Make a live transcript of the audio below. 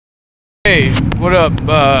Hey, what up,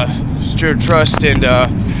 Stuart Trust, and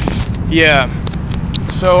yeah,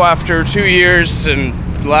 so after 2 years and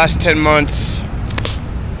the last 10 months,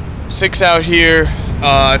 6 out here,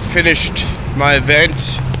 I finished my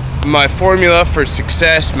event, my formula for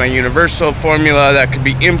success, my universal formula that could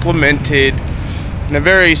be implemented in a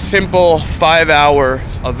very simple 5-hour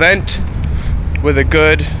event with a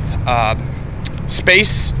good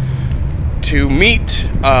space to meet,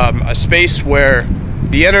 a space where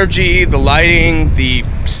the energy, the lighting, the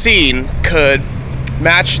scene could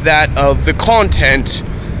match that of the content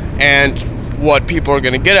and what people are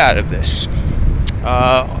going to get out of this.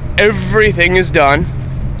 Everything is done.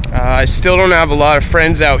 I still don't have a lot of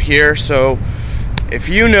friends out here, so if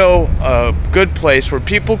you know a good place where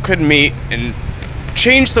people could meet and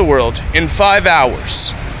change the world in 5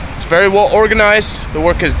 hours, it's very well organized, the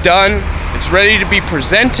work is done, it's ready to be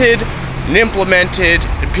presented and implemented,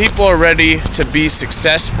 and people are ready to be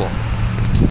successful.